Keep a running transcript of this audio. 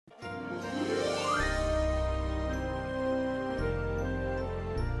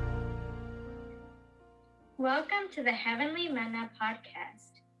Welcome to the Heavenly Manna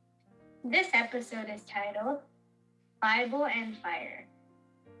podcast. This episode is titled Bible and Fire.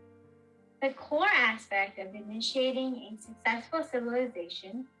 The core aspect of initiating a successful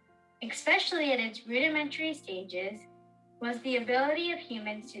civilization, especially at its rudimentary stages, was the ability of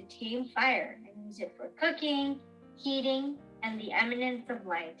humans to tame fire and use it for cooking, heating, and the eminence of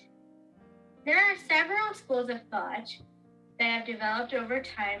light. There are several schools of thought that have developed over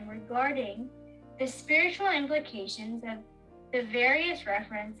time regarding the spiritual implications of the various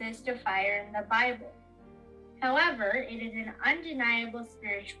references to fire in the Bible. However, it is an undeniable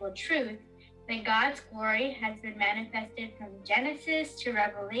spiritual truth that God's glory has been manifested from Genesis to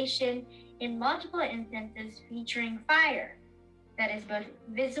Revelation in multiple instances featuring fire that is both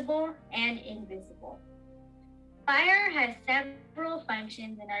visible and invisible. Fire has several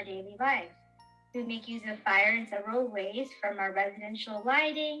functions in our daily life. We make use of fire in several ways, from our residential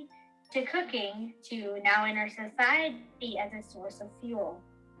lighting to cooking, to now in our society as a source of fuel.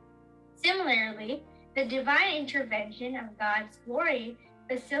 Similarly, the divine intervention of God's glory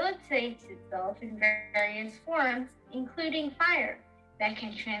facilitates itself in various forms, including fire, that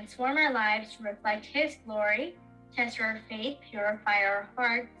can transform our lives to reflect His glory, test our faith, purify our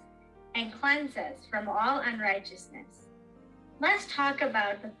hearts, and cleanse us from all unrighteousness. Let's talk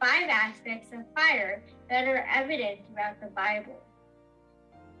about the 5 aspects of fire that are evident throughout the Bible.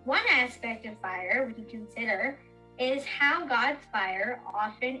 One aspect of fire we can consider is how God's fire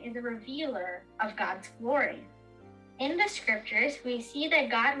often is a revealer of God's glory. In the scriptures, we see that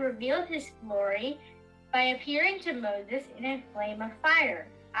God revealed His glory by appearing to Moses in a flame of fire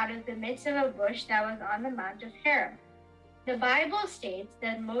out of the midst of a bush that was on the Mount of Horeb. The Bible states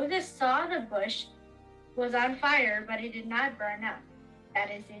that Moses saw the bush was on fire, but it did not burn up.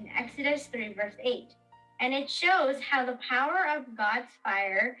 That is in Exodus 3, verse 8. And it shows how the power of God's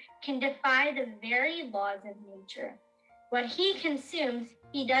fire can defy the very laws of nature. What He consumes,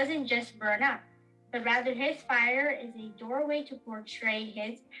 He doesn't just burn up, but rather His fire is a doorway to portray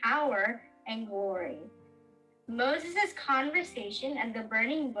His power and glory. Moses' conversation at the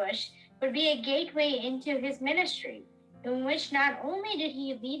burning bush would be a gateway into His ministry, in which not only did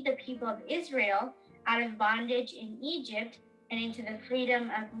He lead the people of Israel out of bondage in Egypt and into the freedom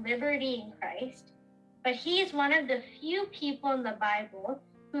of liberty in Christ, but He is one of the few people in the Bible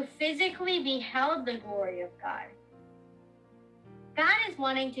who physically beheld the glory of God. God is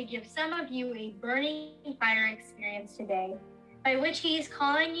wanting to give some of you a burning fire experience today, by which He is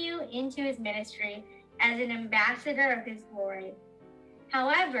calling you into His ministry as an ambassador of His glory.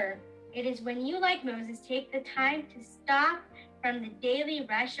 However, it is when you, like Moses, take the time to stop from the daily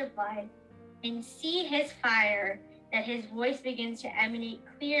rush of life and see His fire that His voice begins to emanate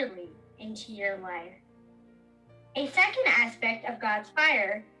clearly into your life. A second aspect of God's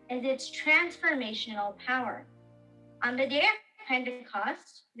fire is its transformational power. On the day of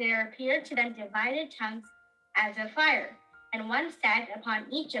Pentecost, there appeared to them divided tongues as of fire, and one sat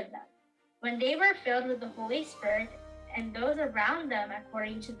upon each of them. When they were filled with the Holy Spirit, and those around them,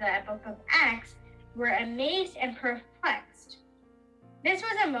 according to the book of Acts, were amazed and perplexed. This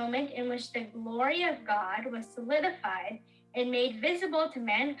was a moment in which the glory of God was solidified and made visible to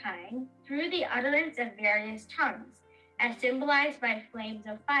mankind through the utterance of various tongues, as symbolized by flames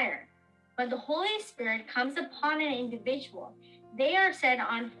of fire. When the Holy Spirit comes upon an individual, they are set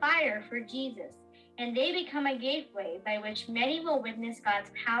on fire for Jesus, and they become a gateway by which many will witness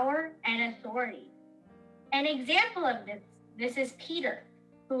God's power and authority. An example of this is Peter,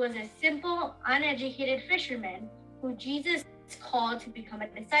 who was a simple, uneducated fisherman who Jesus called to become a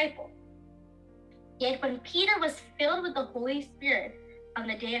disciple. Yet when Peter was filled with the Holy Spirit on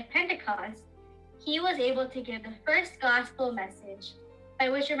the day of Pentecost, he was able to give the first gospel message, by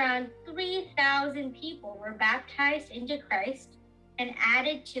which around 3,000 people were baptized into Christ and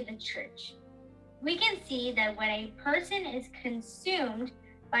added to the church. We can see that when a person is consumed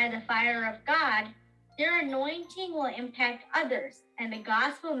by the fire of God, their anointing will impact others, and the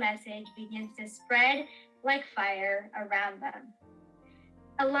gospel message begins to spread like fire around them.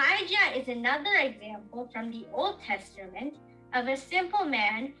 Elijah is another example from the Old Testament of a simple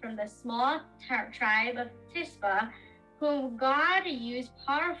man from the small tribe of Tisbeh, whom God used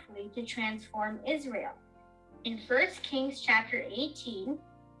powerfully to transform Israel. In 1 Kings chapter 18,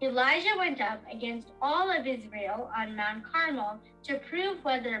 Elijah went up against all of Israel on Mount Carmel to prove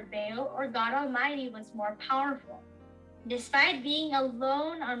whether Baal or God Almighty was more powerful. Despite being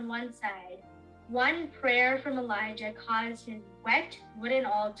alone on one side, one prayer from Elijah caused his wet wooden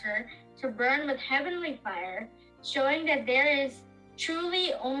altar to burn with heavenly fire, showing that there is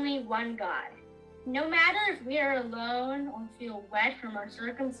truly only one God. No matter if we are alone or feel wet from our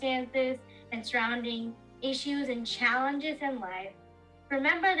circumstances and surrounding issues, and challenges in life,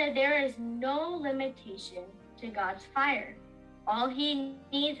 remember that there is no limitation to God's fire. All he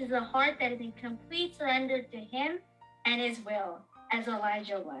needs is a heart that is in complete surrender to him and his will, as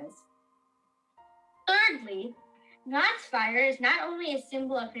Elijah was. Thirdly, God's fire is not only a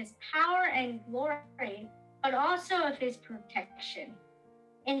symbol of his power and glory, but also of his protection.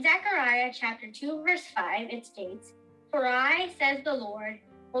 In Zechariah chapter 2, verse 5, it states, "For I, says the Lord,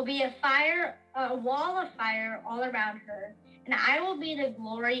 will be a wall of fire all around her, and I will be the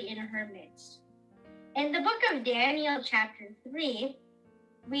glory in her midst." In the book of Daniel chapter 3,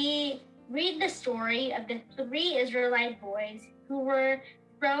 we read the story of the 3 Israelite boys who were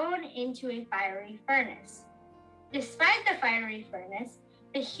thrown into a fiery furnace. Despite the fiery furnace,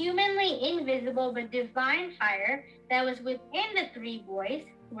 the humanly invisible but divine fire that was within the 3 boys,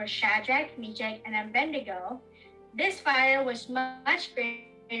 who were Shadrach, Meshach, and Abednego, this fire was much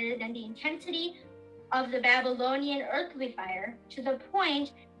greater than the intensity of the Babylonian earthly fire, to the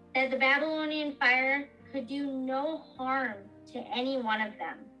point that the Babylonian fire could do no harm to any one of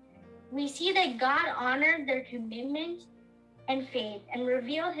them. We see that God honored their commitment and faith and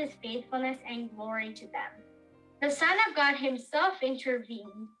revealed his faithfulness and glory to them. The Son of God himself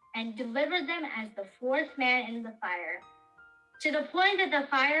intervened and delivered them as the 4th man in the fire, to the point that the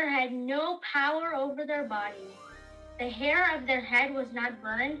fire had no power over their bodies. The hair of their head was not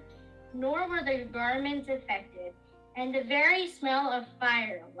burned, nor were their garments affected, and the very smell of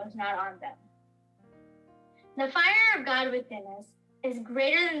fire was not on them. The fire of God within us is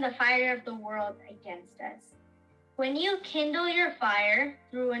greater than the fire of the world against us. When you kindle your fire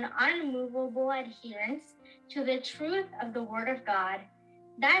through an unmovable adherence to the truth of the Word of God,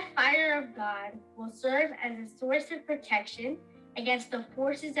 that fire of God will serve as a source of protection against the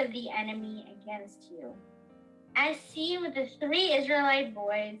forces of the enemy against you. As seen with the 3 Israelite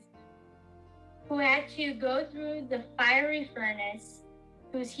boys who had to go through the fiery furnace,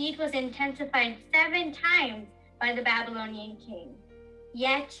 whose heat was intensified 7 times by the Babylonian king.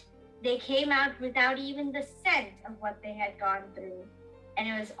 Yet they came out without even the scent of what they had gone through, and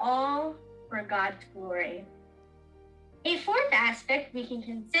it was all for God's glory. A 4th aspect we can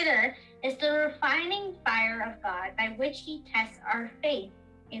consider is the refining fire of God by which he tests our faith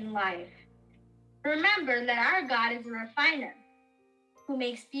in life. Remember that our God is a refiner who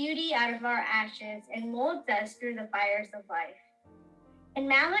makes beauty out of our ashes and molds us through the fires of life. In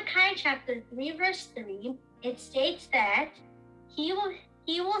Malachi chapter 3, verse 3, it states that he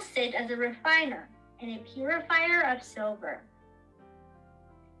will sit as a refiner and a purifier of silver.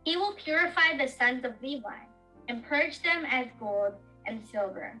 He will purify the sons of Levi and purge them as gold and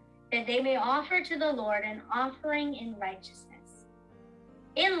silver, that they may offer to the Lord an offering in righteousness.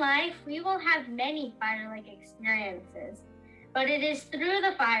 In life, we will have many fire-like experiences, but it is through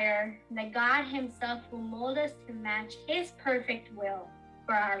the fire that God himself will mold us to match his perfect will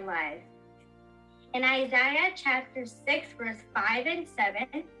for our lives. In Isaiah chapter 6, verse 5 and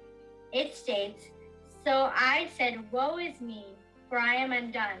 7, it states, "So I said, woe is me, for I am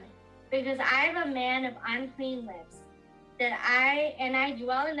undone, because I am a man of unclean lips, and I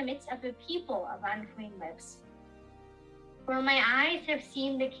dwell in the midst of a people of unclean lips. For my eyes have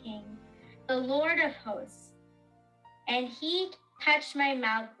seen the King, the Lord of hosts. And he touched my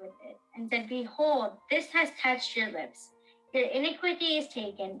mouth with it, and said, behold, this has touched your lips. Your iniquity is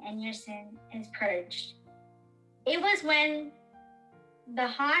taken, and your sin is purged." It was when the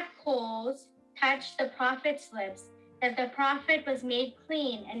hot coals touched the prophet's lips that the prophet was made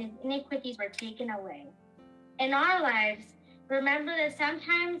clean and his iniquities were taken away. In our lives, remember that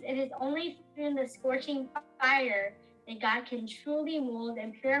sometimes it is only through the scorching fire that God can truly mold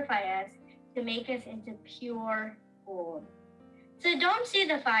and purify us to make us into pure gold. So don't see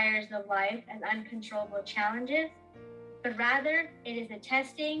the fires of life as uncontrollable challenges, but rather it is a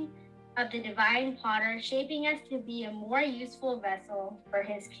testing of the divine potter shaping us to be a more useful vessel for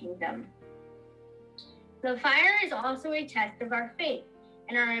his kingdom. The fire is also a test of our faith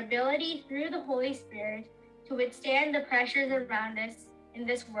and our ability through the Holy Spirit to withstand the pressures around us in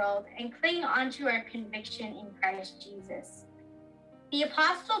this world and cling onto our conviction in Christ Jesus. The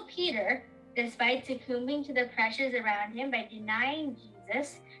Apostle Peter, despite succumbing to the pressures around him by denying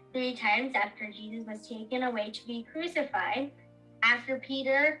Jesus 3 times after Jesus was taken away to be crucified, after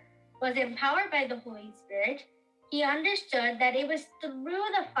Peter was empowered by the Holy Spirit, he understood that it was through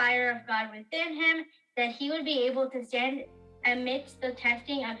the fire of God within him that he would be able to stand amidst the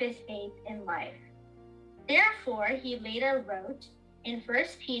testing of his faith in life. Therefore, he later wrote in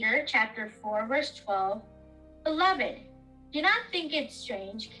 1 Peter chapter 4, verse 12, "Beloved, do not think it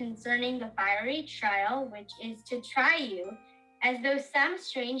strange concerning the fiery trial which is to try you, as though some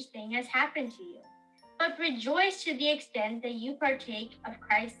strange thing has happened to you. But rejoice to the extent that you partake of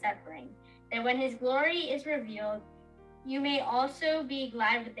Christ's suffering, that when his glory is revealed, you may also be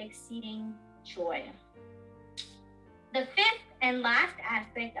glad with exceeding joy. The fifth and last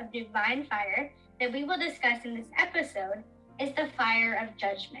aspect of divine fire that we will discuss in this episode is the fire of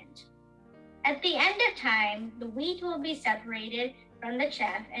judgment. At the end of time, the wheat will be separated from the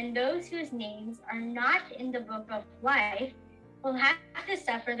chaff, and those whose names are not in the book of life will have to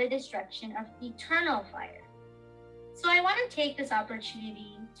suffer the destruction of eternal fire. So I want to take this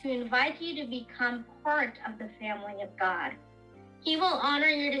opportunity to invite you to become part of the family of God. He will honor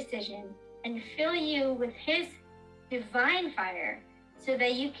your decision and fill you with his divine fire so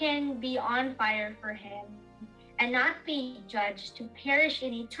that you can be on fire for him and not be judged to perish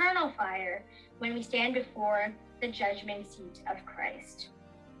in eternal fire when we stand before the judgment seat of Christ.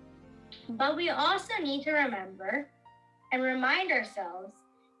 But we also need to remember and remind ourselves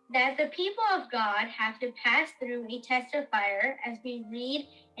that the people of God have to pass through a test of fire, as we read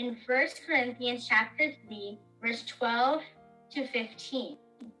in 1 Corinthians chapter 3, verse 12 to 15.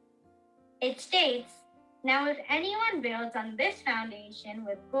 It states, "Now if anyone builds on this foundation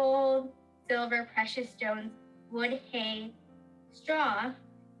with gold, silver, precious stones, wood, hay, straw,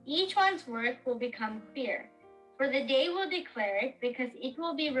 each one's work will become clear, for the day will declare it, because it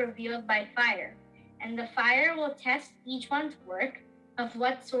will be revealed by fire, and the fire will test each one's work of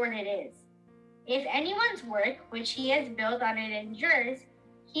what sort it is. If anyone's work which he has built on it endures,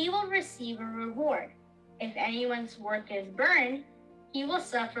 he will receive a reward. If anyone's work is burned, he will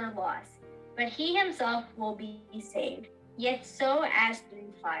suffer loss, but he himself will be saved, yet so as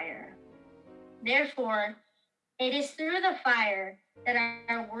through fire. Therefore, it is through the fire that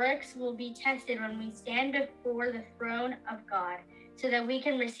our works will be tested when we stand before the throne of God, so that we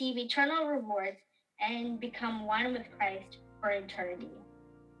can receive eternal rewards and become one with Christ for eternity."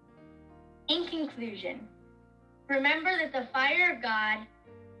 In conclusion, remember that the fire of God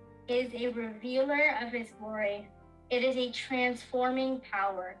is a revealer of his glory. It is a transforming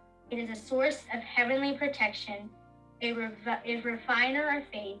power. It is a source of heavenly protection, a refiner of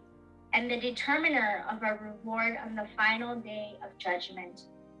faith, and the determiner of our reward on the final day of judgment.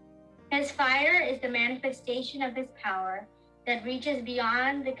 His fire is the manifestation of his power that reaches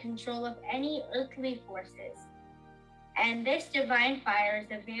beyond the control of any earthly forces. And this divine fire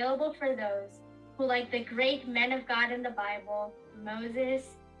is available for those who, like the great men of God in the Bible,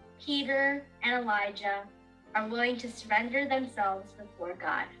 Moses, Peter, and Elijah, are willing to surrender themselves before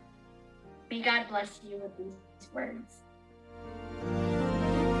God. May God bless you with these words.